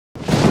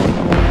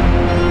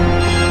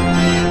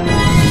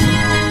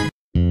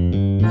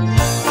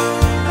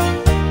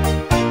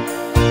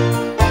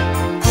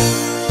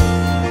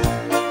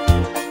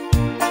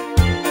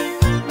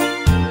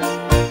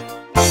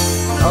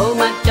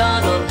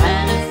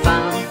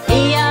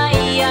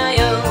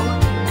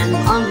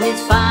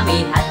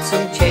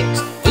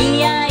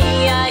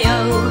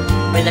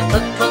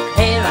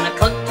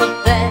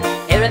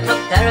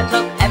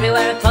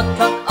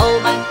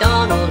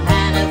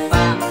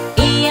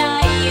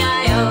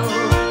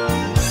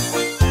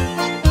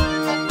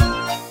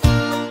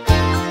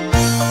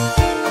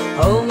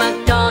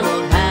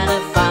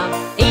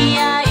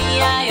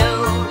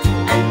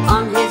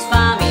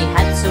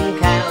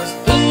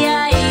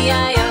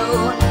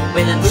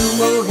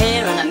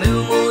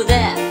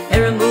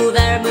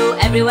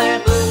everywhere a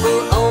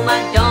boo-boo. Old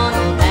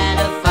MacDonald had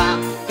a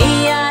farm,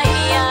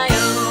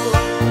 E-I-E-I-O.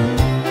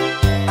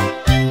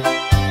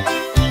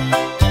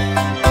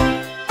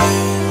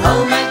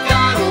 Old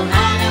MacDonald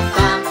had a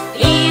farm,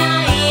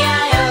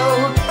 E-I-E-I-O.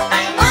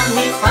 And on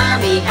his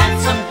farm he had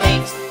some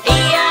pigs,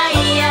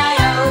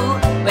 E-I-E-I-O.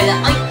 With a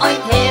oink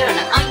oink here and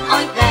a oink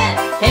oink there,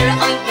 here a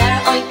oink, there a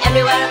oink,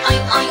 everywhere a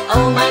oink oink.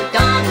 Old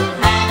MacDonald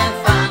had a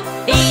farm,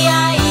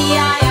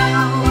 E-I-E-I-O.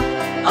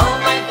 Old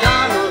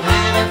MacDonald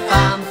had a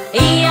farm,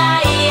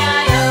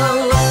 E-I-E-I-O.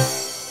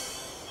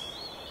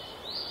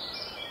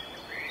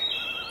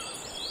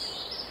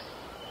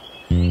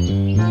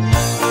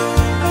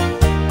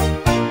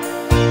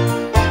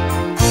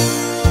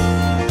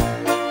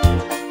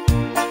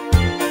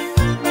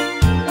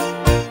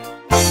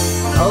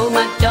 Old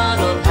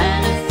MacDonald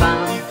had a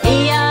farm,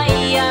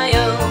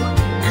 E-I-E-I-O.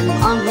 And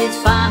on his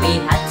farm he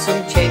had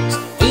some chicks,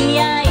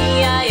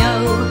 E-I-E-I-O.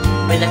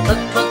 With a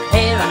cluck cluck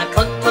here and a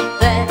cluck cluck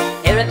there,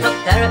 here a cluck,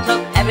 there a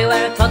cluck,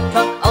 everywhere a cluck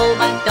cluck.